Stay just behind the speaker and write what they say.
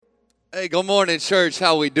Hey, good morning, church.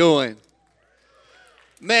 How we doing?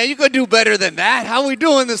 Man, you could do better than that. How we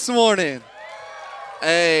doing this morning?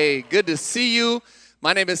 Hey, good to see you.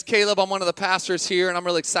 My name is Caleb. I'm one of the pastors here, and I'm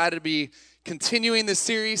really excited to be continuing this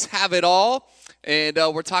series, Have It All. And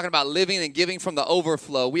we're talking about living and giving from the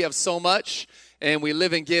overflow. We have so much, and we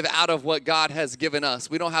live and give out of what God has given us.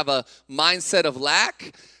 We don't have a mindset of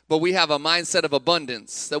lack, but we have a mindset of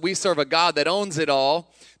abundance, that we serve a God that owns it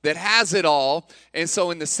all, that has it all, and so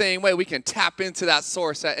in the same way, we can tap into that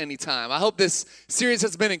source at any time. I hope this series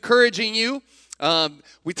has been encouraging you.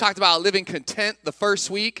 We talked about living content the first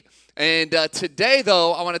week, and today,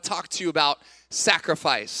 though, I want to talk to you about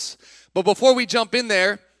sacrifice. But before we jump in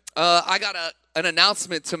there, I got an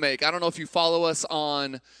announcement to make. I don't know if you follow us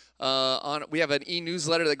on we have an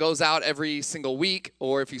e-newsletter that goes out every single week,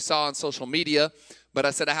 or if you saw on social media, but I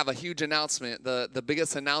said I have a huge announcement, the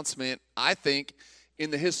biggest announcement, I think, in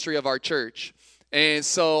the history of our church. And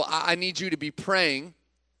so I need you to be praying,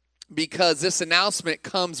 because this announcement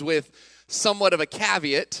comes with somewhat of a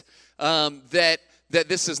caveat that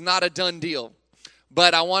this is not a done deal.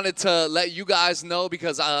 But I wanted to let you guys know,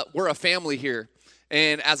 because we're a family here.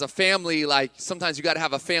 And as a family, like, sometimes you got to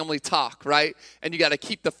have a family talk, right? And you got to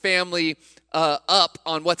keep the family up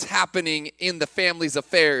on what's happening in the family's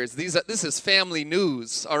affairs. This is family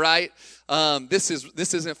news, all right? This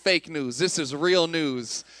isn't fake news. This is real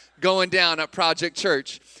news going down at Project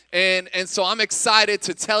Church. And so I'm excited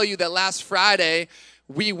to tell you that last Friday,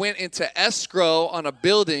 we went into escrow on a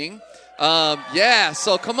building.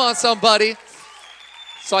 So come on, somebody.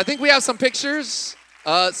 So I think we have some pictures.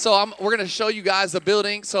 We're going to show you guys the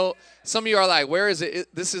building. So some of you are like, where is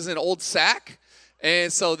it? This is an old Sac.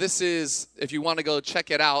 And so this is, if you want to go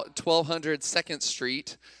check it out, 1200 2nd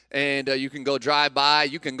Street. And you can go drive by.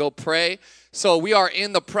 You can go pray. So we are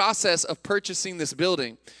in the process of purchasing this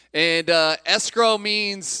building. And escrow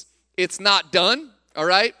means it's not done, all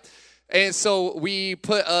right? And so we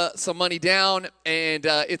put some money down, and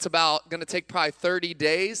it's about going to take probably 30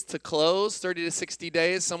 days to close, 30 to 60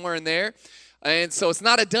 days, somewhere in there. And so it's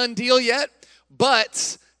not a done deal yet,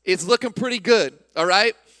 but it's looking pretty good, all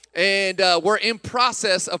right? And we're in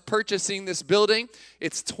process of purchasing this building.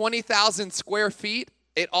 It's 20,000 square feet.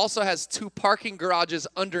 It also has 2 parking garages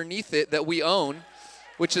underneath it that we own,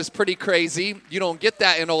 which is pretty crazy. You don't get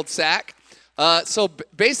that in Old Sac. So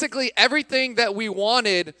basically everything that we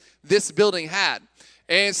wanted, this building had.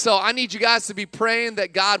 And so I need you guys to be praying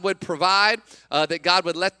that God would provide, that God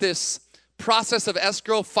would let this process of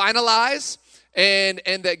escrow finalize, and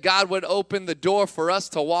that God would open the door for us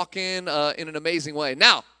to walk in an amazing way.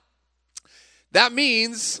 Now, that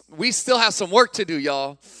means we still have some work to do,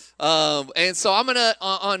 y'all. And so I'm going to,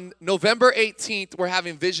 on November 18th, we're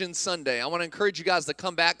having Vision Sunday. I want to encourage you guys to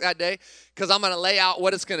come back that day, because I'm going to lay out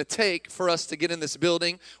what it's going to take for us to get in this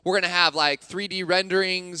building. We're going to have like 3D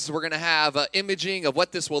renderings. We're going to have imaging of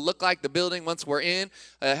what this will look like, the building, once we're in.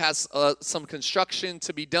 It has some construction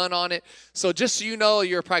to be done on it. So just so you know,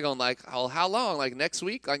 you're probably going like, oh, how long? Like next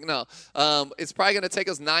week? Like, no. It's probably going to take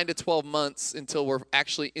us 9 to 12 months until we're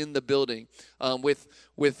actually in the building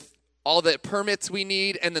with all the permits we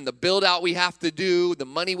need, and then the build out we have to do, the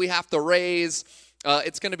money we have to raise.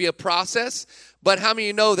 It's going to be a process. But how many of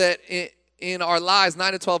you know that in our lives,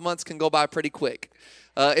 9 to 12 months can go by pretty quick?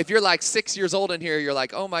 If you're like 6 years old in here, you're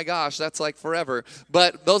like, oh my gosh, that's like forever.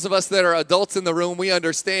 But those of us that are adults in the room, we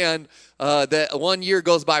understand that 1 year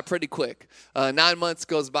goes by pretty quick. 9 months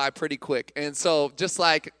goes by pretty quick. And so just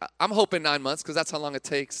like, I'm hoping 9 months, because that's how long it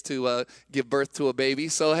takes to give birth to a baby.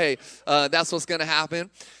 So hey, that's what's going to happen.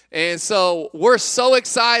 And so we're so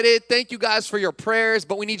excited. Thank you guys for your prayers,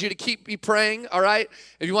 but we need you to keep me praying, all right?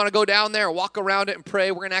 If you want to go down there and walk around it and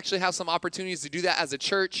pray, we're going to actually have some opportunities to do that as a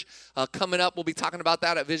church. Coming up, we'll be talking about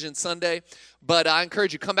that at Vision Sunday. But I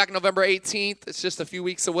encourage you, come back November 18th. It's just a few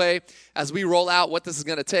weeks away as we roll out what this is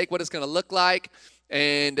going to take, what it's going to look like.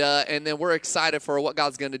 And then we're excited for what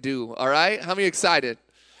God's going to do, all right? How many excited?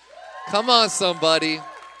 Come on, somebody.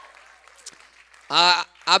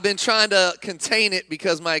 I've been trying to contain it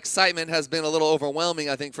because my excitement has been a little overwhelming,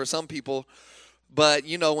 I think, for some people. But,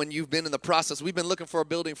 you know, when you've been in the process, we've been looking for a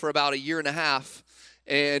building for about 1.5 years,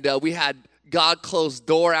 and we had God close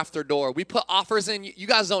door after door. We put offers in. You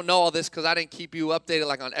guys don't know all this because I didn't keep you updated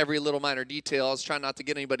like on every little minor detail. I was trying not to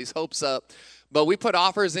get anybody's hopes up. But we put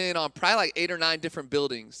offers in on probably like 8 or 9 different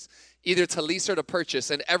buildings, either to lease or to purchase,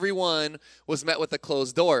 and everyone was met with a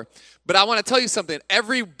closed door. But I want to tell you something.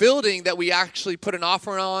 Every building that we actually put an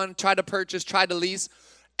offer on, tried to purchase, tried to lease,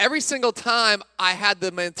 every single time I had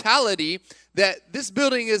the mentality that this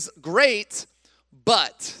building is great,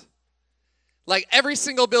 but like every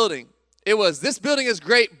single building, it was, this building is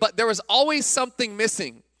great, but there was always something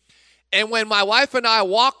missing. And when my wife and I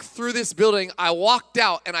walked through this building, I walked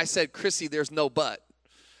out and I said, Chrissy, there's no but.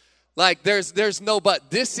 Like, there's no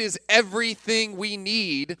but. This is everything we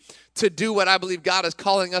need to do what I believe God is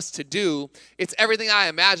calling us to do. It's everything I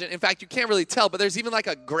imagine. In fact, you can't really tell, but there's even like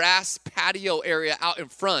a grass patio area out in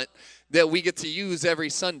front that we get to use every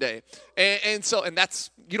Sunday. And that's,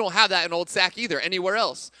 you don't have that in Old Sac either, anywhere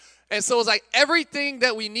else. And so it was like everything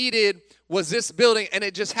that we needed was this building, and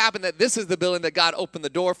it just happened that this is the building that God opened the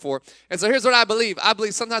door for. And so here's what I believe. I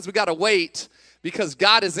believe sometimes we got to wait because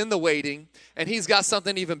God is in the waiting, and he's got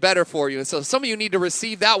something even better for you. And so some of you need to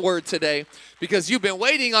receive that word today because you've been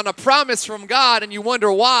waiting on a promise from God, and you wonder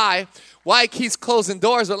why he keeps closing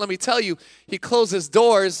doors. But let me tell you, he closes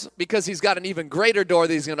doors because he's got an even greater door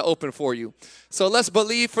that he's going to open for you. So let's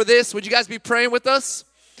believe for this. Would you guys be praying with us?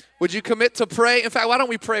 Would you commit to pray? In fact, why don't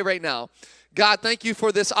we pray right now? God, thank you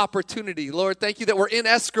for this opportunity. Lord, thank you that we're in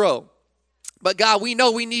escrow. But God, we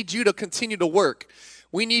know we need you to continue to work.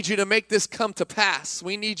 We need you to make this come to pass.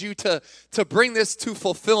 We need you to bring this to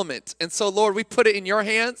fulfillment. And so, Lord, we put it in your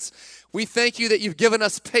hands. We thank you that you've given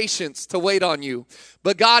us patience to wait on you.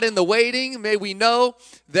 But God, in the waiting, may we know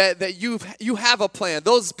that you have a plan.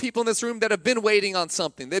 Those people in this room that have been waiting on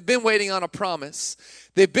something, they've been waiting on a promise.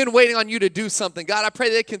 They've been waiting on you to do something. God, I pray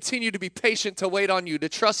they continue to be patient to wait on you, to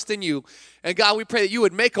trust in you. And God, we pray that you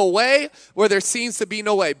would make a way where there seems to be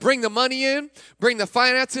no way. Bring the money in, bring the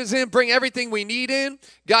finances in, bring everything we need in,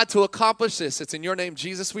 God, to accomplish this. It's in your name,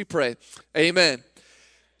 Jesus, we pray. Amen.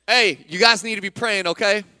 Hey, you guys need to be praying,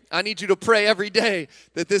 okay? I need you to pray every day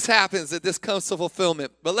that this happens, that this comes to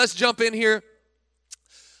fulfillment. But let's jump in here.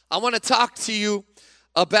 I want to talk to you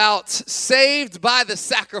about saved by the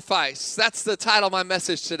sacrifice. That's the title of my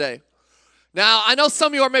message today. Now, I know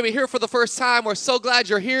some of you are maybe here for the first time. We're so glad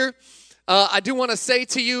you're here. I do want to say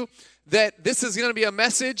to you that this is going to be a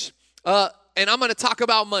message, and I'm going to talk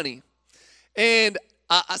about money. And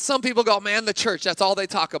some people go, man, the church, that's all they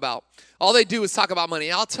talk about. All they do is talk about money.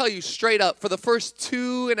 And I'll tell you straight up, for the first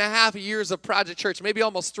 2.5 years of Project Church, maybe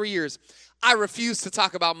almost 3 years, I refused to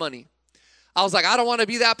talk about money. I was like, I don't want to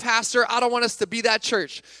be that pastor. I don't want us to be that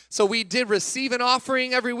church. So we did receive an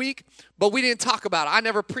offering every week, but we didn't talk about it. I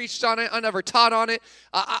never preached on it. I never taught on it.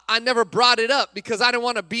 I never brought it up because I didn't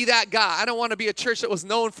want to be that guy. I don't want to be a church that was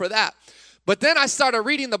known for that. But then I started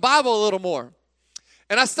reading the Bible a little more,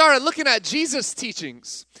 and I started looking at Jesus'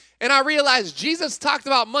 teachings, and I realized Jesus talked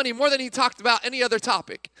about money more than he talked about any other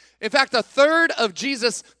topic. In fact, a third of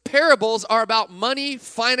Jesus' parables are about money,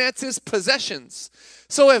 finances, possessions.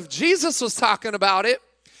 So if Jesus was talking about it,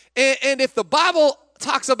 and if the Bible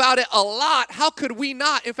talks about it a lot, how could we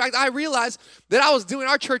not? In fact, I realized that I was doing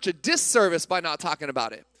our church a disservice by not talking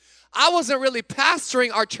about it. I wasn't really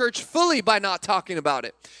pastoring our church fully by not talking about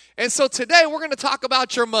it. And so today we're going to talk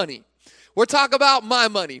about your money. We're talking about my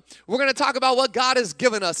money. We're going to talk about what God has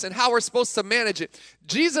given us and how we're supposed to manage it.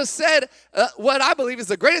 Jesus said what I believe is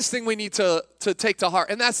the greatest thing we need to take to heart,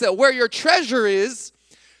 and that's that where your treasure is,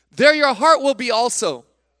 there your heart will be also.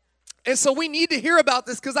 And so we need to hear about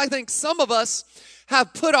this because I think some of us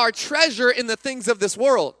have put our treasure in the things of this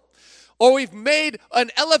world. Or we've made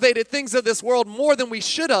and elevated things of this world more than we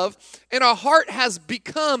should have, and our heart has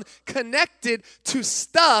become connected to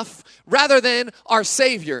stuff rather than our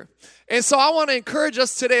Savior. And so I want to encourage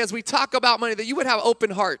us today as we talk about money that you would have open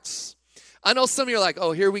hearts. I know some of you are like,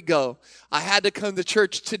 oh, here we go. I had to come to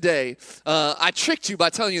church today. I tricked you by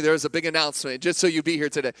telling you there was a big announcement just so you'd be here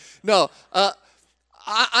today. No,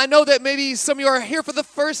 I know that maybe some of you are here for the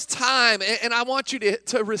first time, and I want you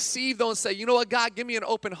to receive those and say, you know what, God, give me an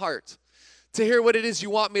open heart to hear what it is you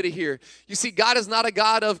want me to hear. You see, God is not a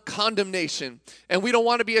God of condemnation, and we don't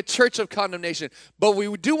want to be a church of condemnation, but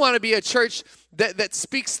we do want to be a church that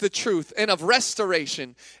speaks the truth and of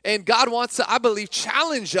restoration. And God wants to, I believe,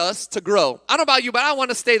 challenge us to grow. I don't know about you, but I want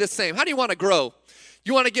to stay the same. How do you want to grow?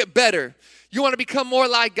 You want to get better. You want to become more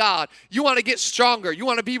like God. You want to get stronger. You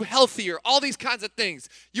want to be healthier. All these kinds of things.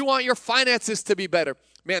 You want your finances to be better.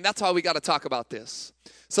 Man, that's why we got to talk about this.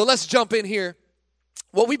 So let's jump in here.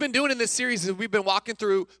 What we've been doing in this series is we've been walking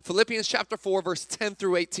through Philippians chapter 4, verse 10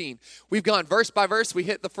 through 18. We've gone verse by verse. We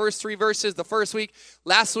hit the first 3 verses the first week.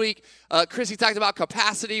 Last week, Chrissy talked about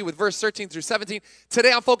capacity with verse 13 through 17.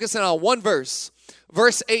 Today, I'm focusing on one verse,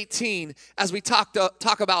 verse 18, as we talk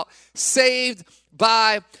about saved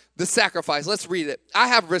by the sacrifice. Let's read it. I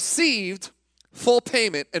have received full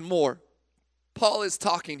payment and more. Paul is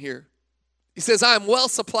talking here. He says, I am well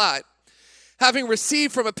supplied, having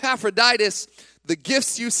received from Epaphroditus the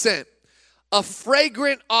gifts you sent, a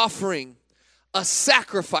fragrant offering, a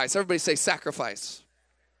sacrifice. Everybody say sacrifice.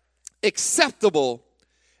 Acceptable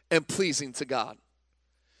and pleasing to God.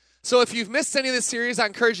 So if you've missed any of this series, I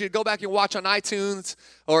encourage you to go back and watch on iTunes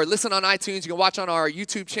or listen on iTunes. You can watch on our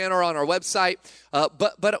YouTube channel or on our website.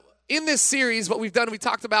 But in this series, what we've done, we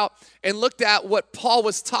talked about and looked at what Paul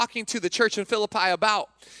was talking to the church in Philippi about.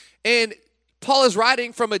 And Paul is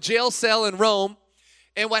writing from a jail cell in Rome.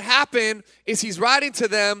 And what happened is he's writing to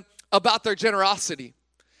them about their generosity.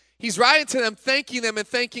 He's writing to them, thanking them and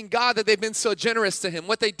thanking God that they've been so generous to him.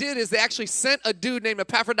 What they did is they actually sent a dude named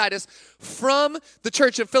Epaphroditus from the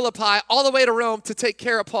church in Philippi all the way to Rome to take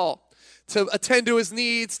care of Paul, to attend to his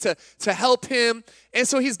needs, to help him. And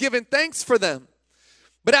so he's giving thanks for them.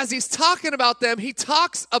 But as he's talking about them, he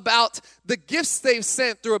talks about the gifts they've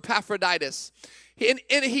sent through Epaphroditus.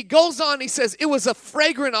 And he goes on, he says, it was a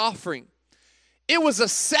fragrant offering. It was a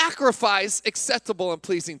sacrifice acceptable and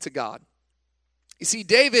pleasing to God. You see,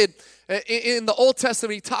 David, in the Old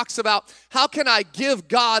Testament, he talks about, how can I give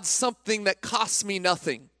God something that costs me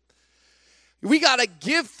nothing? We got to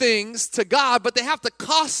give things to God, but they have to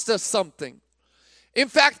cost us something. In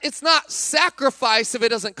fact, it's not sacrifice if it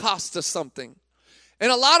doesn't cost us something.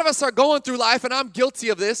 And a lot of us are going through life, and I'm guilty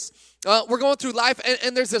of this. We're going through life,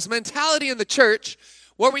 and there's this mentality in the church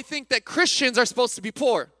where we think that Christians are supposed to be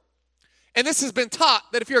poor. And this has been taught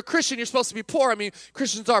that if you're a Christian, you're supposed to be poor. I mean,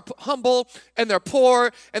 Christians are humble, and they're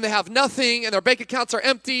poor, and they have nothing, and their bank accounts are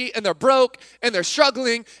empty, and they're broke, and they're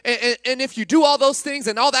struggling. And if you do all those things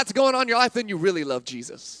and all that's going on in your life, then you really love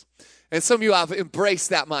Jesus. And some of you have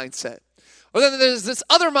embraced that mindset. Or then there's this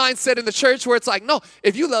other mindset in the church where it's like, no,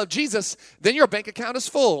 if you love Jesus, then your bank account is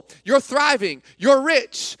full. You're thriving. You're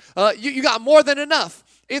rich. You got more than enough.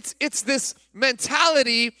 It's this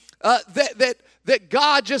mentality that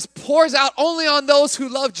God just pours out only on those who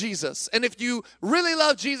love Jesus. And if you really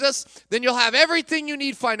love Jesus, then you'll have everything you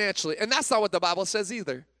need financially. And that's not what the Bible says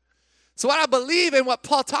either. So what I believe in, what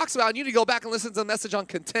Paul talks about, and you need to go back and listen to the message on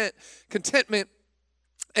contentment,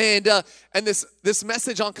 and this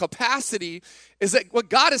message on capacity, is that what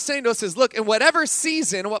God is saying to us is, look, in whatever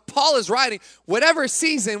season, what Paul is writing, whatever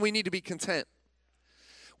season, we need to be content.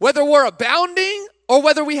 Whether we're abounding or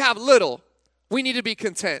whether we have little, we need to be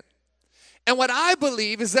content. And what I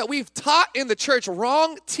believe is that we've taught in the church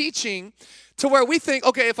wrong teaching to where we think,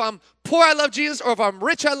 okay, if I'm poor, I love Jesus, or if I'm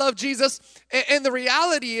rich, I love Jesus. And the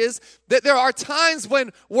reality is that there are times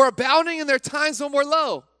when we're abounding and there are times when we're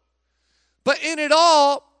low. But in it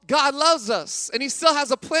all, God loves us, and he still has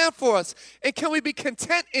a plan for us. And can we be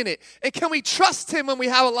content in it? And can we trust him when we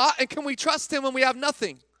have a lot? And can we trust him when we have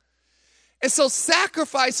nothing? And so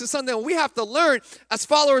sacrifice is something that we have to learn as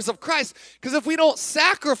followers of Christ. Because if we don't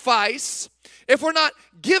sacrifice, if we're not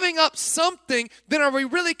giving up something, then are we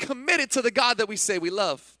really committed to the God that we say we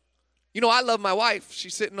love? You know, I love my wife.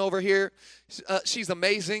 She's sitting over here. She's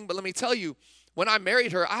amazing. But let me tell you, when I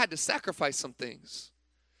married her, I had to sacrifice some things.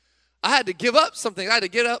 I had to give up something. I had to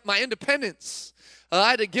give up my independence. I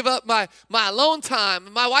had to give up my alone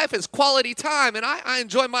time. My wife has quality time, and I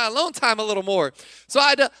enjoy my alone time a little more. So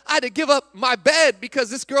I had to give up my bed because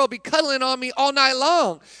this girl be cuddling on me all night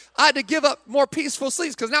long. I had to give up more peaceful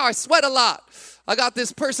sleeps because now I sweat a lot. I got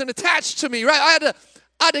this person attached to me, right?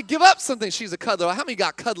 I had to give up something. She's a cuddler. How many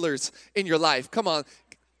got cuddlers in your life? Come on.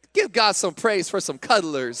 Give God some praise for some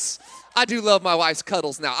cuddlers. I do love my wife's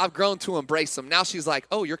cuddles now. I've grown to embrace them. Now she's like,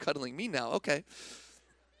 oh, you're cuddling me now. Okay.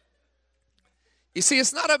 You see,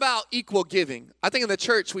 it's not about equal giving. I think in the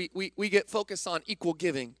church, we get focused on equal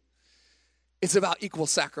giving. It's about equal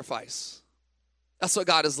sacrifice. That's what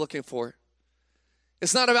God is looking for.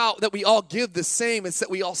 It's not about that we all give the same. It's that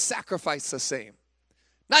we all sacrifice the same.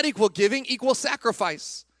 Not equal giving, equal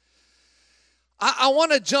sacrifice. I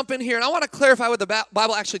want to jump in here, and I want to clarify what the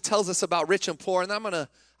Bible actually tells us about rich and poor. And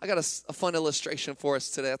I got a fun illustration for us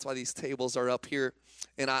today. That's why these tables are up here.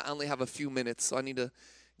 And I only have a few minutes, so I need to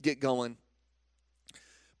get going.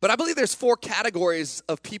 But I believe there's 4 categories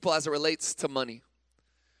of people as it relates to money.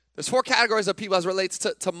 There's 4 categories of people as it relates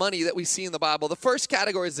to money that we see in the Bible. The first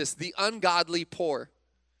category is this, the ungodly poor.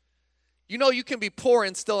 You know you can be poor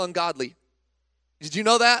and still ungodly. Did you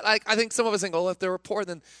know that? I think some of us think, oh, if they were poor,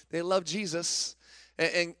 then they love Jesus.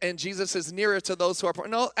 And Jesus is nearer to those who are poor.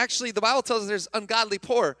 No, actually, the Bible tells us there's ungodly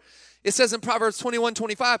poor. It says in Proverbs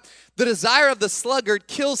 21:25, the desire of the sluggard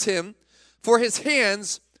kills him, for his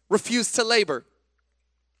hands refuse to labor.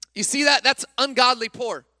 You see that? That's ungodly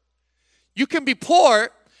poor. You can be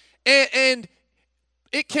poor, and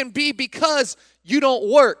it can be because you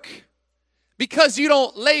don't work, because you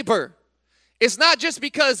don't labor. It's not just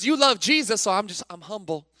because you love Jesus, so I'm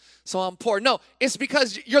humble, so I'm poor. No, it's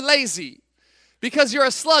because you're lazy, because you're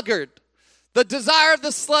a sluggard. The desire of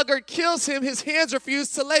the sluggard kills him. His hands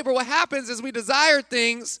refuse to labor. What happens is we desire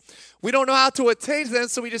things. We don't know how to attain them,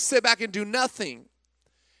 so we just sit back and do nothing.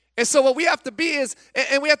 And so what we have to be is,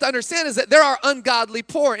 and we have to understand is that there are ungodly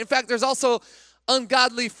poor. In fact, there's also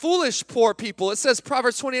ungodly, foolish, poor people. It says,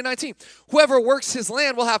 Proverbs 20:19, whoever works his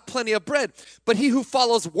land will have plenty of bread, but he who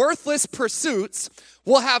follows worthless pursuits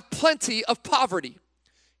will have plenty of poverty.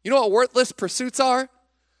 You know what worthless pursuits are?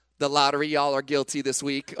 The lottery, y'all are guilty this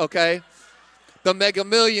week, okay? The Mega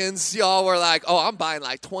Millions, y'all were like, oh, I'm buying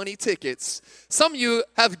like 20 tickets. Some of you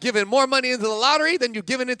have given more money into the lottery than you've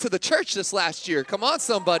given into the church this last year. Come on,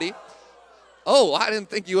 somebody. Oh, I didn't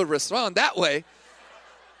think you would respond that way.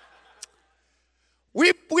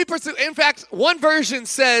 We pursue, in fact, one version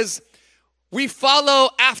says we follow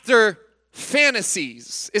after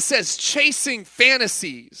fantasies. It says chasing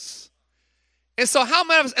fantasies. And so how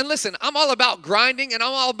many of us, and listen, I'm all about grinding and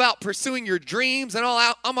I'm all about pursuing your dreams and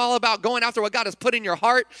I'm all about going after what God has put in your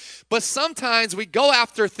heart. But sometimes we go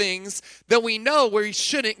after things that we know we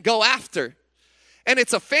shouldn't go after. And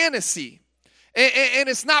it's a fantasy. And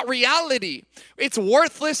it's not reality. It's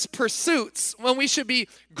worthless pursuits when we should be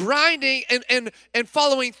grinding and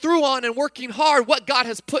following through on and working hard what God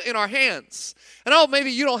has put in our hands. And oh, maybe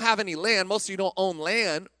you don't have any land. Most of you don't own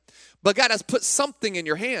land. But God has put something in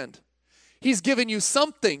your hand. He's given you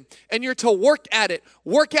something, and you're to work at it.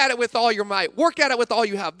 Work at it with all your might. Work at it with all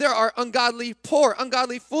you have. There are ungodly poor,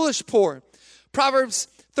 ungodly foolish poor. Proverbs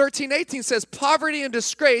 13:18 says, poverty and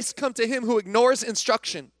disgrace come to him who ignores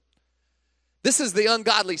instruction. This is the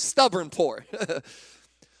ungodly, stubborn poor.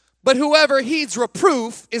 But whoever heeds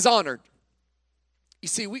reproof is honored. You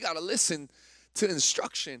see, we got to listen to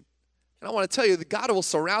instruction. And I want to tell you that God will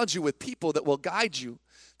surround you with people that will guide you,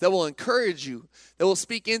 that will encourage you, that will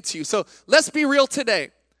speak into you. So let's be real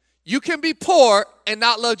today. You can be poor and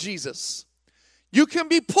not love Jesus. You can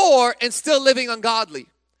be poor and still living ungodly.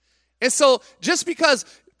 And so just because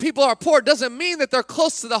people are poor doesn't mean that they're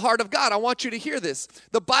close to the heart of God. I want you to hear this.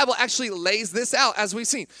 The Bible actually lays this out as we've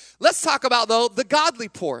seen. Let's talk about, though, the godly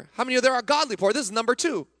poor. How many of there are godly poor? This is number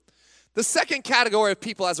 2. The second category of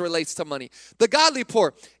people as it relates to money. The godly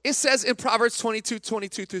poor. It says in Proverbs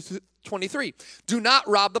 22:22-23, do not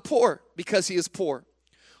rob the poor because he is poor,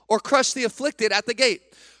 or crush the afflicted at the gate.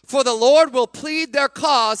 For the Lord will plead their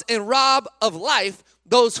cause and rob of life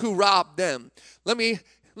those who rob them. Let me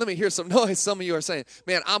hear some noise. Some of you are saying,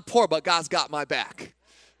 man, I'm poor, but God's got my back.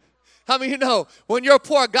 How many of you know when you're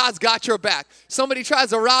poor, God's got your back? Somebody tries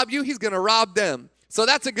to rob you, he's going to rob them. So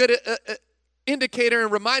that's a good indicator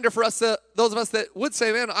and reminder for us, those of us that would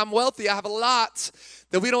say, man, I'm wealthy, I have a lot,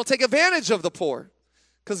 that we don't take advantage of the poor.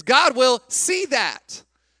 Because God will see that.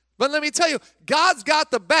 But let me tell you, God's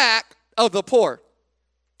got the back of the poor.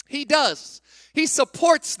 He does. He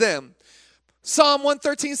supports them. Psalm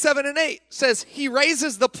 113:7-8 says, he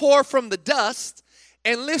raises the poor from the dust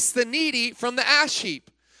and lifts the needy from the ash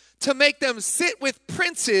heap to make them sit with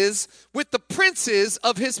the princes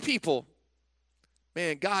of his people.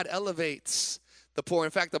 Man, God elevates the poor.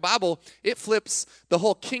 In fact, the Bible, it flips the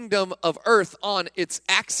whole kingdom of earth on its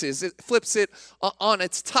axis. It flips it on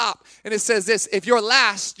its top. And it says this, if you're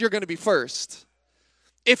last, you're going to be first.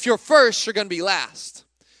 If you're first, you're going to be last.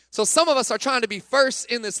 So some of us are trying to be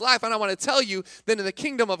first in this life. And I want to tell you that in the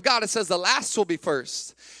kingdom of God, it says the last will be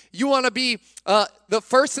first. You want to be the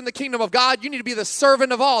first in the kingdom of God, you need to be the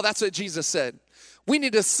servant of all. That's what Jesus said. We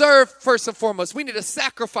need to serve first and foremost. We need to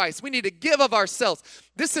sacrifice. We need to give of ourselves.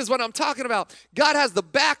 This is what I'm talking about. God has the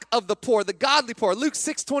back of the poor, the godly poor. Luke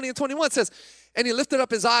 6:20-21 says, and he lifted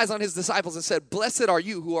up his eyes on his disciples and said, blessed are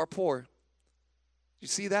you who are poor. You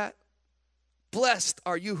see that? Blessed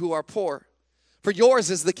are you who are poor, for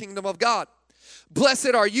yours is the kingdom of God.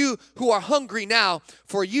 Blessed are you who are hungry now,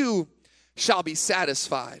 for you shall be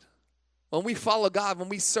satisfied. When we follow God, when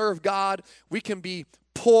we serve God, we can be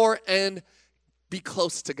poor and be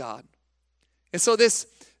close to God. And so this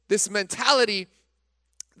mentality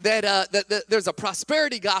that there's a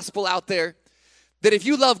prosperity gospel out there, that if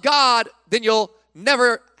you love God, then you'll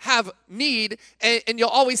never have need and you'll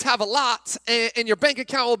always have a lot and your bank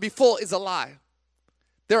account will be full, is a lie.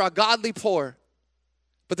 There are godly poor,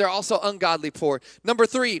 but there are also ungodly poor. Number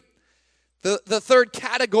 3, the third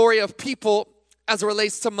category of people as it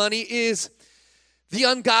relates to money is the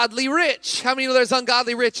ungodly rich. How many know there's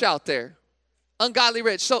ungodly rich out there? Ungodly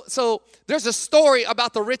rich. So there's a story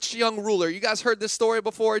about the rich young ruler. You guys heard this story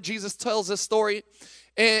before? Jesus tells this story.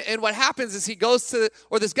 And what happens is he goes to,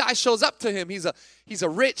 or this guy shows up to him. He's a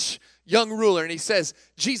rich young ruler. And he says,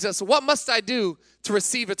 Jesus, what must I do to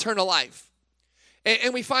receive eternal life?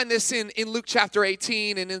 And we find this in Luke chapter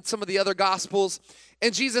 18 and in some of the other gospels.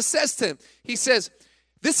 And Jesus says to him, he says,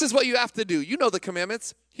 this is what you have to do. You know the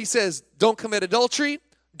commandments. He says, don't commit adultery.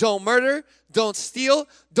 Don't murder, don't steal,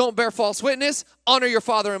 don't bear false witness, honor your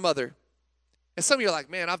father and mother. And some of you are like,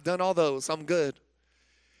 man, I've done all those. I'm good.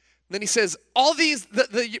 And then he says, all these,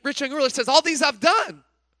 the rich young ruler says, all these I've done.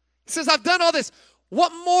 He says, I've done all this.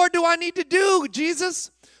 What more do I need to do, Jesus?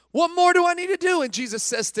 What more do I need to do? And Jesus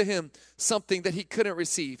says to him something that he couldn't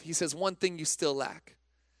receive. He says, one thing you still lack.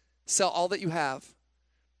 Sell all that you have,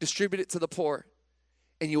 distribute it to the poor,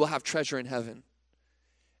 and you will have treasure in heaven.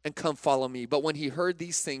 And come follow me. But when he heard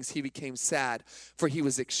these things, he became sad, for he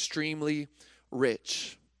was extremely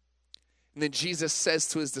rich. And then Jesus says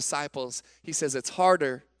to his disciples, he says, it's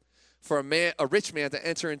harder for a rich man to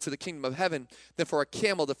enter into the kingdom of heaven than for a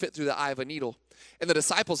camel to fit through the eye of a needle. And the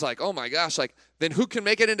disciples are like, oh my gosh, like, then who can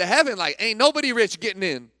make it into heaven? Like, ain't nobody rich getting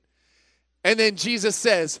in. And then Jesus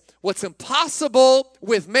says, what's impossible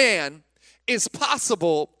with man is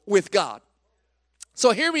possible with God.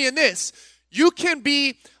 So hear me in this. You can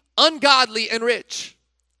be ungodly and rich.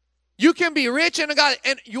 You can be rich and ungodly.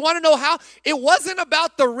 And you want to know how? It wasn't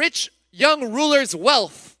about the rich young ruler's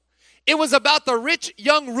wealth. It was about the rich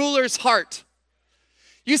young ruler's heart.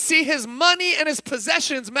 You see, his money and his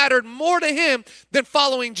possessions mattered more to him than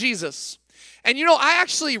following Jesus. And you know, I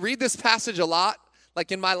actually read this passage a lot,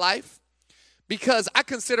 like in my life, because I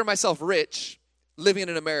consider myself rich living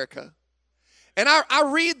in America. And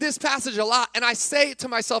I read this passage a lot, and I say to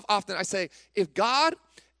myself often, I say, if God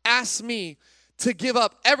asked me to give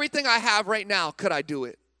up everything I have right now, could I do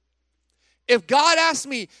it? If God asked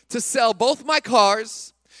me to sell both my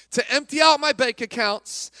cars, to empty out my bank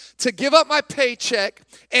accounts, to give up my paycheck,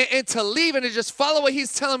 and to leave and to just follow what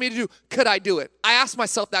he's telling me to do, could I do it? I ask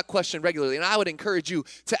myself that question regularly, and I would encourage you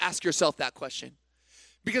to ask yourself that question.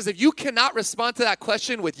 Because if you cannot respond to that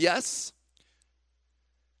question with yes,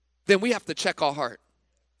 then we have to check our heart.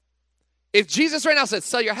 If Jesus right now said,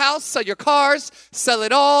 sell your house, sell your cars, sell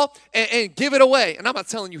it all, and give it away. And I'm not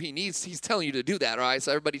telling you he's telling you to do that, all right?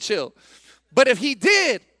 So everybody chill. But if he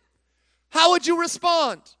did, how would you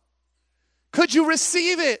respond? Could you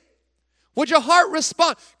receive it? Would your heart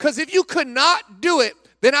respond? Because if you could not do it,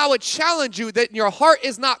 then I would challenge you that your heart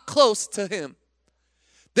is not close to him.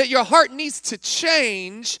 That your heart needs to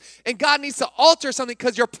change and God needs to alter something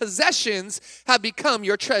because your possessions have become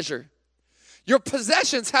your treasure. Your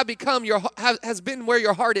possessions have become has been where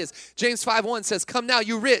your heart is. James 5:1 says, come now,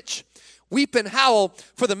 you rich, weep and howl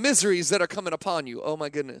for the miseries that are coming upon you. Oh my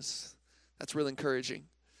goodness. That's real encouraging.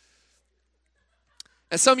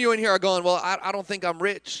 And some of you in here are going, well, I don't think I'm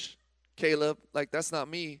rich, Caleb. Like, that's not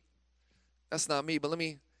me. That's not me. But let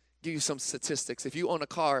me give you some statistics. If you own a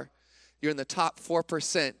car, you're in the top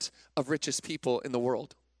 4% of richest people in the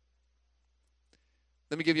world.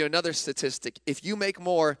 Let me give you another statistic. If you make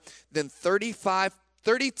more than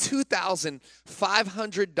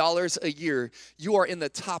 $32,500 a year, you are in the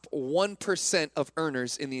top 1% of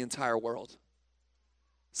earners in the entire world.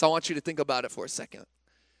 So I want you to think about it for a second.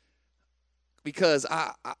 Because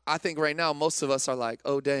I think right now most of us are like,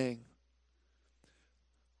 oh, dang.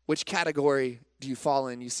 Which category do you fall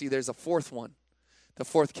in? You see, there's a fourth one. The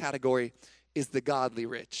fourth category is the godly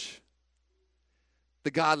rich.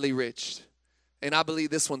 The godly rich. And I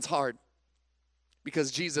believe this one's hard.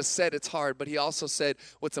 Because Jesus said it's hard, but he also said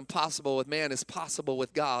what's impossible with man is possible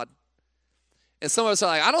with God. And some of us are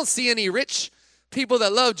like, I don't see any rich people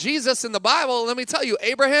that love Jesus in the Bible. Let me tell you,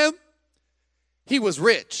 Abraham, he was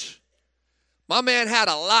rich. My man had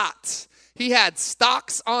a lot. He had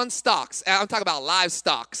stocks on stocks. I'm talking about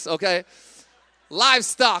livestock, okay?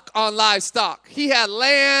 Livestock on livestock. He had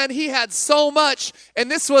land. He had so much. And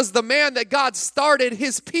this was the man that God started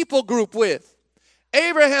his people group with.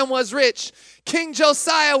 Abraham was rich. King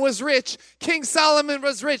Josiah was rich. King Solomon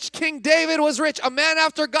was rich. King David was rich. A man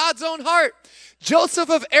after God's own heart. Joseph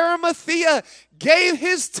of Arimathea gave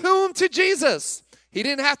his tomb to Jesus. He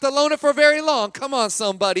didn't have to loan it for very long. Come on,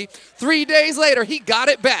 somebody. 3 days later, he got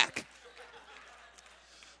it back.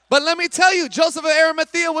 But let me tell you, Joseph of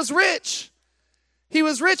Arimathea was rich. He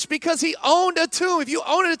was rich because he owned a tomb. If you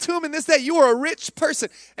owned a tomb in this day, you were a rich person.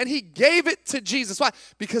 And he gave it to Jesus. Why?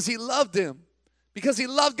 Because he loved him. Because he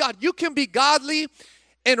loved God. You can be godly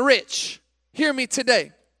and rich. Hear me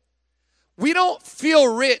today. We don't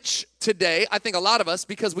feel rich today, I think a lot of us,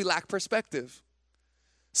 because we lack perspective.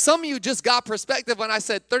 Some of you just got perspective when I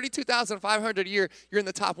said $32,500 a year, you're in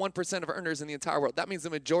the top 1% of earners in the entire world. That means the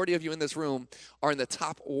majority of you in this room are in the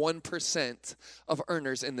top 1% of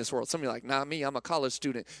earners in this world. Some of you are like, not me, I'm a college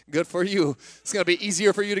student. Good for you. It's going to be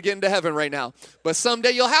easier for you to get into heaven right now. But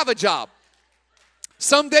someday you'll have a job.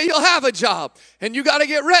 Someday you'll have a job. And you got to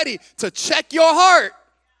get ready to check your heart.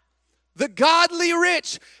 The godly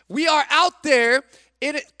rich. We are out there,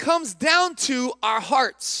 and it comes down to our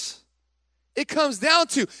hearts. It comes down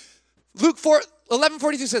to, Luke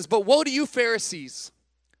 11:42 says, but woe to you Pharisees,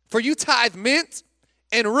 For you tithe mint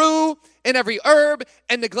and rue and every herb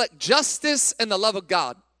and neglect justice and the love of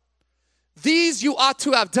God. These you ought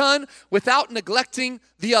to have done without neglecting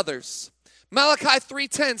the others. Malachi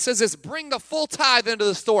 3:10 says this, bring the full tithe into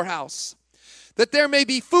the storehouse, that there may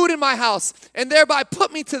be food in my house, and thereby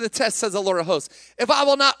put me to the test, says the Lord of hosts, if I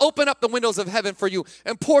will not open up the windows of heaven for you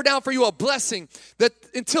and pour down for you a blessing that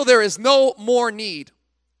until there is no more need.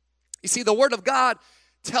 You see, the word of God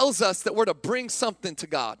tells us that we're to bring something to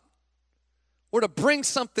God. We're to bring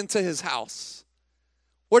something to his house.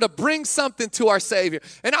 We're to bring something to our Savior.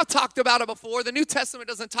 And I've talked about it before. The New Testament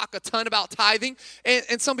doesn't talk a ton about tithing.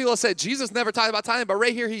 And some people have said, Jesus never tithed about tithing, but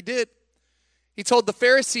right here he did. He told the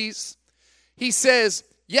Pharisees, he says,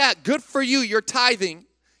 yeah, good for you, you're tithing.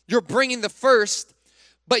 You're bringing the first,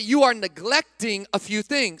 but you are neglecting a few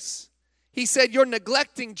things. He said, you're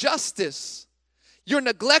neglecting justice. You're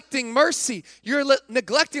neglecting mercy. You're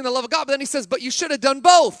neglecting the love of God. But then he says, but you should have done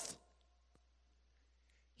both.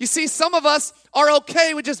 You see, some of us are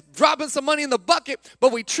okay with just dropping some money in the bucket,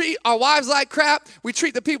 but we treat our wives like crap. We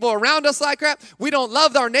treat the people around us like crap. We don't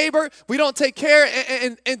love our neighbor. We don't take care,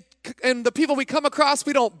 and the people we come across,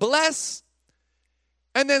 we don't bless.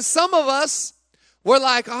 And then some of us, we're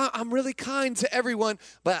like, oh, I'm really kind to everyone,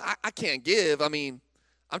 but I can't give. I mean,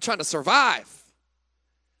 I'm trying to survive.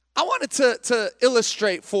 I wanted to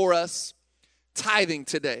illustrate for us tithing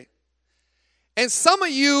today. And some of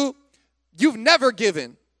you, you've never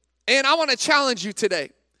given. And I want to challenge you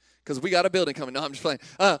today, because we got a building coming. No, I'm just playing.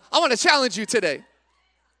 I want to challenge you today.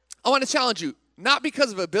 I want to challenge you, not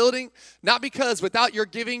because of a building, not because without your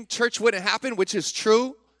giving, church wouldn't happen, which is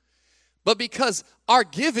true, but because our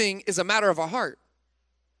giving is a matter of our heart.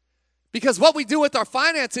 Because what we do with our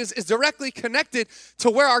finances is directly connected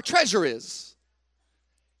to where our treasure is.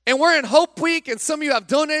 And we're in Hope Week, and some of you have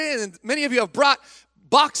donated, and many of you have brought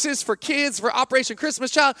boxes for kids for Operation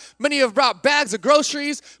Christmas Child. Many have brought bags of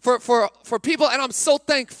groceries for people, and I'm so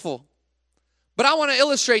thankful. But I want to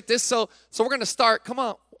illustrate this, so we're going to start. Come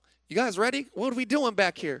on. You guys ready? What are we doing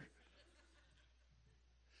back here?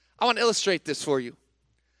 I want to illustrate this for you.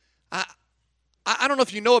 I don't know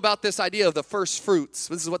if you know about this idea of the first fruits.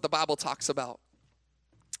 This is what the Bible talks about.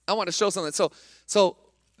 I want to show something. So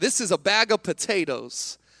this is a bag of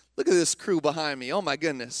potatoes. Look at this crew behind me. Oh, my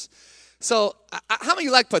goodness. So how many of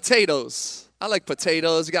you like potatoes? I like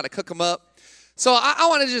potatoes. You got to cook them up. So I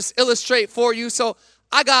want to just illustrate for you. So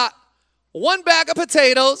I got one bag of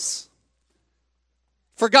potatoes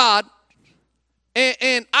for God,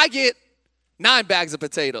 and I get 9 bags of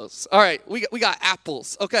potatoes. All right, we got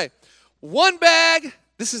apples. Okay, one bag.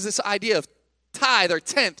 This is this idea of tithe or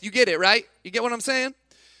tenth. You get it, right? You get what I'm saying?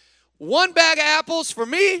 One bag of apples for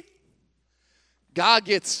me. God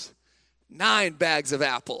gets 9 bags of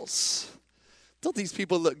apples. Don't these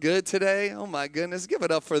people look good today? Oh, my goodness. Give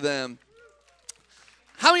it up for them.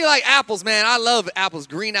 How many like apples, man? I love apples,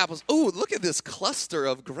 green apples. Ooh, look at this cluster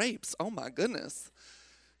of grapes. Oh, my goodness.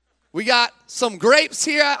 We got some grapes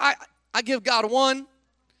here. I give God one.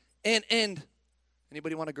 And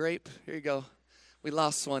anybody want a grape? Here you go. We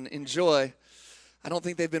lost one. Enjoy. I don't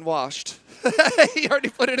think they've been washed. He already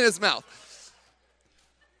put it in his mouth.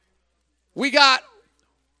 We got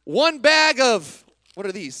one bag of, what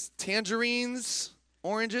are these? Tangerines,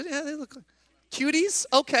 oranges? Yeah, they look like cuties.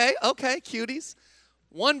 Okay, cuties.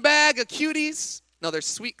 One bag of cuties. No, they're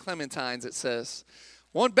sweet clementines, it says.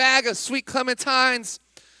 One bag of sweet clementines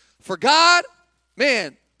for God.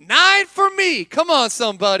 Man, 9 for me. Come on,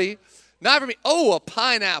 somebody. 9 for me. Oh, a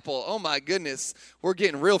pineapple. Oh, my goodness. We're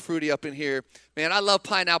getting real fruity up in here. Man, I love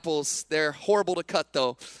pineapples. They're horrible to cut,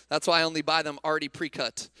 though. That's why I only buy them already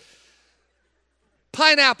pre-cut.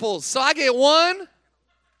 Pineapples. So I get 1,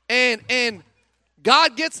 and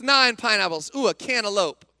God gets 9 pineapples. Ooh, a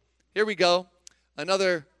cantaloupe. Here we go.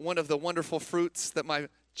 Another one of the wonderful fruits that my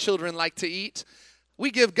children like to eat.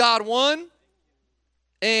 We give God 1,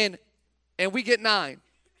 and we get 9.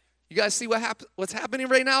 You guys see what's happening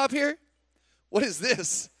right now up here? What is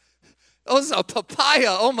this? Oh, this is a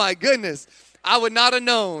papaya. Oh, my goodness. I would not have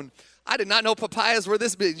known. I did not know papayas were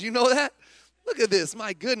this big. Did you know that? Look at this.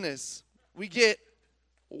 My goodness. We give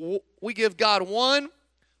God 1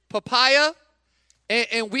 papaya,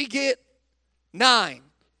 and we get 9.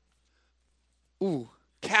 Ooh,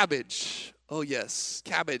 cabbage. Oh, yes,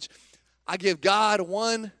 cabbage. I give God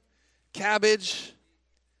 1 cabbage.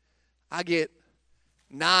 I get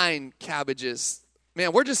 9 cabbages.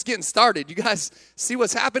 Man, we're just getting started. You guys see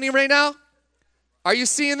what's happening right now? Are you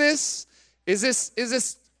seeing this? Is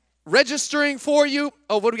this registering for you?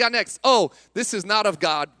 Oh, what do we got next? Oh, this is not of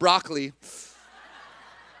God, broccoli.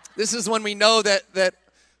 This is when we know that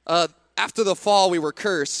after the fall we were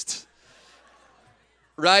cursed.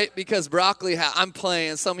 right? Because broccoli, I'm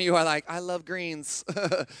playing. Some of you are like, I love greens.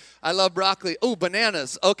 I love broccoli. Oh,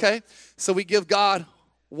 bananas. Okay. So we give God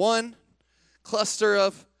one cluster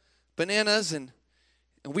of bananas, and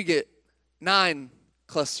we get 9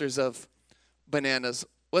 clusters of bananas.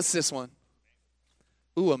 What's this one?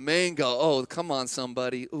 Ooh, a mango. Oh, come on,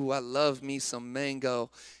 somebody. Ooh, I love me some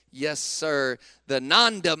mango. Yes, sir. The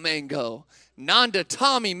Nanda mango. Nanda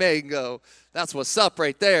Tommy mango. That's what's up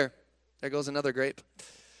right there. There goes another grape.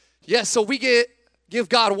 Yes, so we give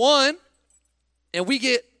God 1, and we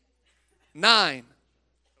get 9.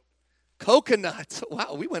 Coconut.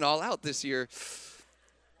 Wow, we went all out this year.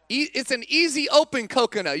 It's an easy open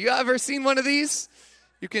coconut. You ever seen one of these?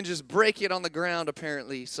 You can just break it on the ground,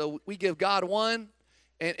 apparently. So we give God 1,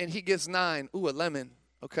 and he gives 9. Ooh, a lemon.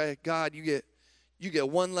 Okay, God, you get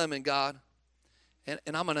 1 lemon, God. And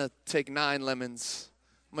I'm going to take 9 lemons.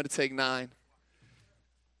 I'm going to take 9.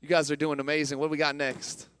 You guys are doing amazing. What do we got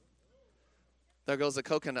next? There goes the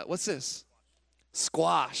coconut. What's this?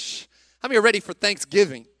 Squash. How many are ready for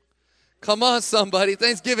Thanksgiving? Come on, somebody.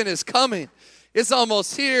 Thanksgiving is coming. It's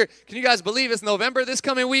almost here. Can you guys believe it's November this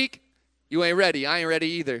coming week? You ain't ready. I ain't ready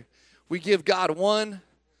either. We give God 1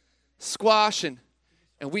 squash, and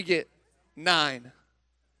we get 9.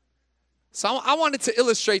 So I wanted to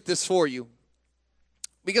illustrate this for you,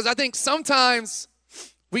 because I think sometimes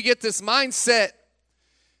we get this mindset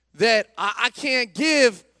that I can't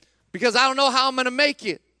give because I don't know how I'm going to make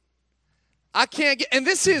it. I can't get, and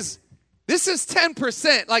this is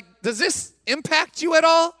 10%. Like, does this impact you at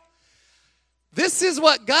all? This is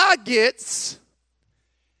what God gets.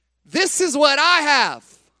 This is what I have.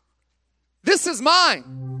 This is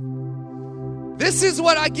mine. This is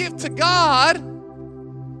what I give to God,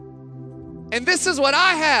 and this is what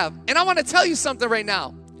I have. And I want to tell you something right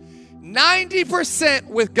now. 90%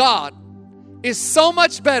 with God is so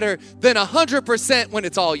much better than 100% when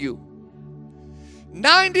it's all you.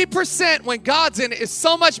 90% when God's in it is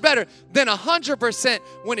so much better than 100%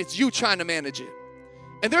 when it's you trying to manage it.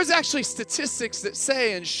 And there's actually statistics that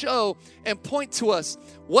say and show and point to us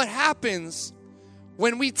what happens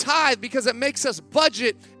when we tithe, because it makes us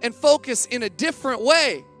budget and focus in a different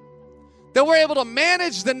way. That we're able to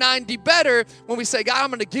manage the 90 better when we say, God, I'm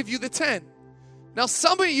going to give you the 10. Now,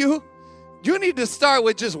 some of you need to start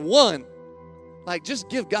with just 1. Like, just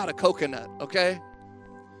give God a coconut, okay?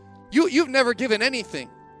 You've never given anything.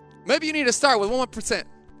 Maybe you need to start with 1%.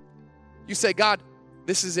 You say, God,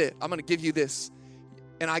 this is it. I'm going to give you this,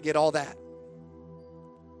 and I get all that.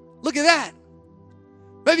 Look at that.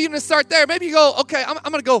 Maybe you need to start there. Maybe you go, okay, I'm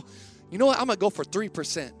going to go, you know what? I'm going to go for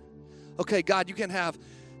 3%. Okay, God, you can have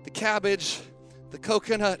the cabbage, the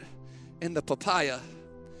coconut, and the papaya.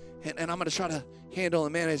 And I'm going to try to handle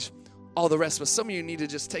and manage all the rest. But some of you need to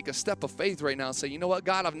just take a step of faith right now and say, you know what,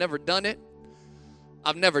 God, I've never done it.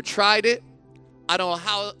 I've never tried it. I don't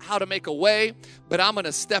know how to make a way, but I'm going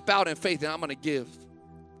to step out in faith, and I'm going to give.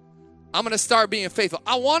 I'm going to start being faithful.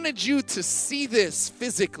 I wanted you to see this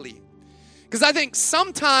physically, because I think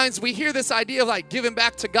sometimes we hear this idea of like giving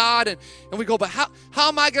back to God, and we go, but how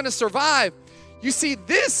am I going to survive? You see,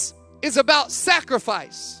 this is about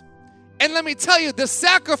sacrifice. And let me tell you, the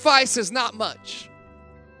sacrifice is not much.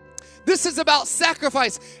 This is about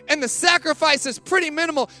sacrifice, and the sacrifice is pretty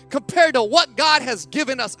minimal compared to what God has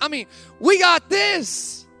given us. I mean, we got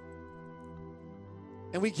this,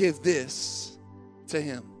 and we give this to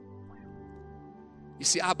Him. You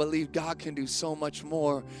see, I believe God can do so much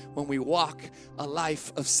more when we walk a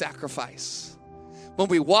life of sacrifice, when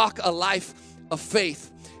we walk a life of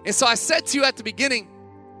faith. And so I said to you at the beginning,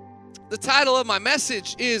 the title of my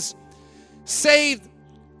message is Saved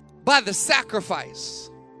by the Sacrifice.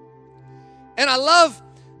 And I love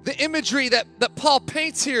the imagery that Paul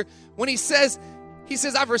paints here when he says,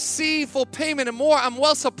 I've received full payment and more. I'm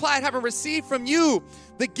well supplied, having received from you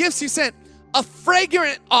the gifts you sent, a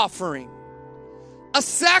fragrant offering, a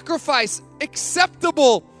sacrifice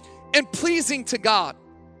acceptable and pleasing to God.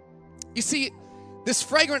 You see, this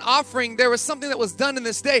fragrant offering, there was something that was done in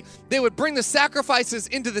this day. They would bring the sacrifices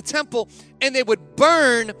into the temple, and they would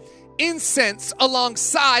burn incense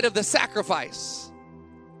alongside of the sacrifice.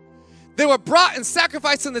 They were brought and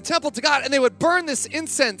sacrificed in the temple to God, and they would burn this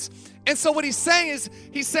incense. And so what he's saying is,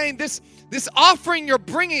 he's saying this offering you're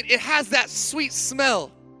bringing, it has that sweet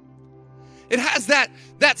smell. It has that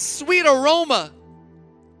sweet aroma.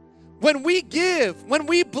 When we give, when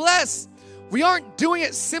we bless, we aren't doing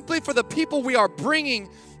it simply for the people we are bringing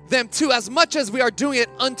them to as much as we are doing it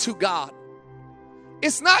unto God.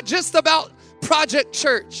 It's not just about Project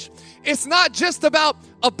Church. It's not just about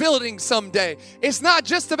a building someday. It's not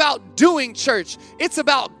just about doing church. It's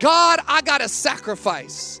about, God, I got to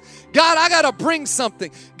sacrifice. God, I got to bring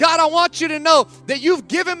something. God, I want you to know that you've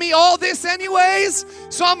given me all this anyways,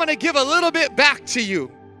 so I'm going to give a little bit back to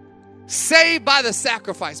you. Saved by the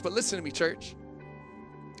sacrifice. But listen to me, church.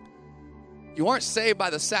 You aren't saved by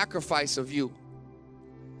the sacrifice of you.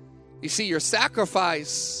 You see, your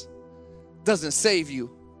sacrifice doesn't save you.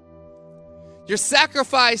 Your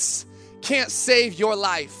sacrifice can't save your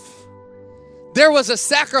life. There was a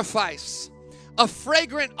sacrifice, a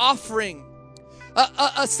fragrant offering,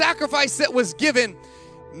 a sacrifice that was given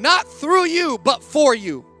not through you, but for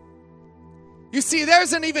you. You see,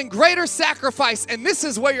 there's an even greater sacrifice, and this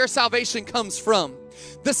is where your salvation comes from.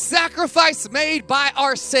 The sacrifice made by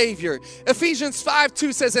our Savior. Ephesians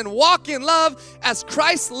 5:2 says, and walk in love as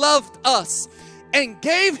Christ loved us and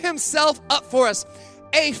gave himself up for us,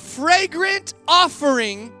 a fragrant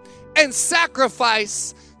offering and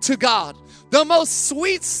sacrifice to God. The most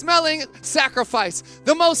sweet smelling sacrifice,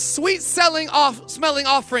 the most sweet smelling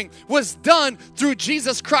offering was done through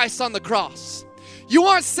Jesus Christ on the cross. You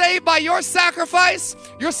aren't saved by your sacrifice,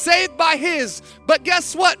 you're saved by his. But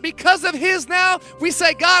guess what? Because of his now, we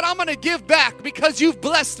say, God, I'm going to give back because you've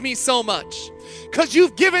blessed me so much, because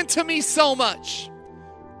you've given to me so much.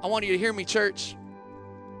 I want you to hear me, church.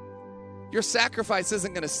 Your sacrifice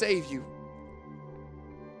isn't going to save you,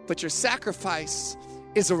 but your sacrifice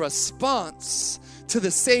is a response to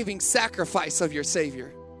the saving sacrifice of your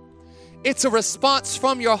Savior. It's a response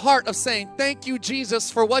from your heart of saying, thank you,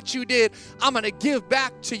 Jesus, for what you did. I'm going to give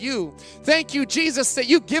back to you. Thank you, Jesus, that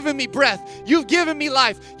you've given me breath. You've given me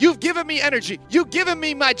life. You've given me energy. You've given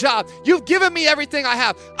me my job. You've given me everything I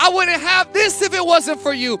have. I wouldn't have this if it wasn't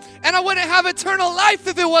for you. And I wouldn't have eternal life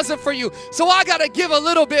if it wasn't for you. So I got to give a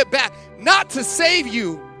little bit back, not to save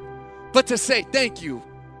you, but to say thank you.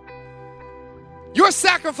 Your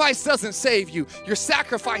sacrifice doesn't save you. Your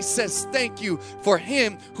sacrifice says thank you for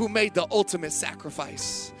him who made the ultimate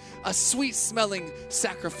sacrifice. A sweet smelling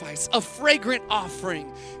sacrifice, a fragrant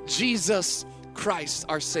offering, Jesus Christ,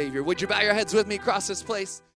 our Savior. Would you bow your heads with me across this place?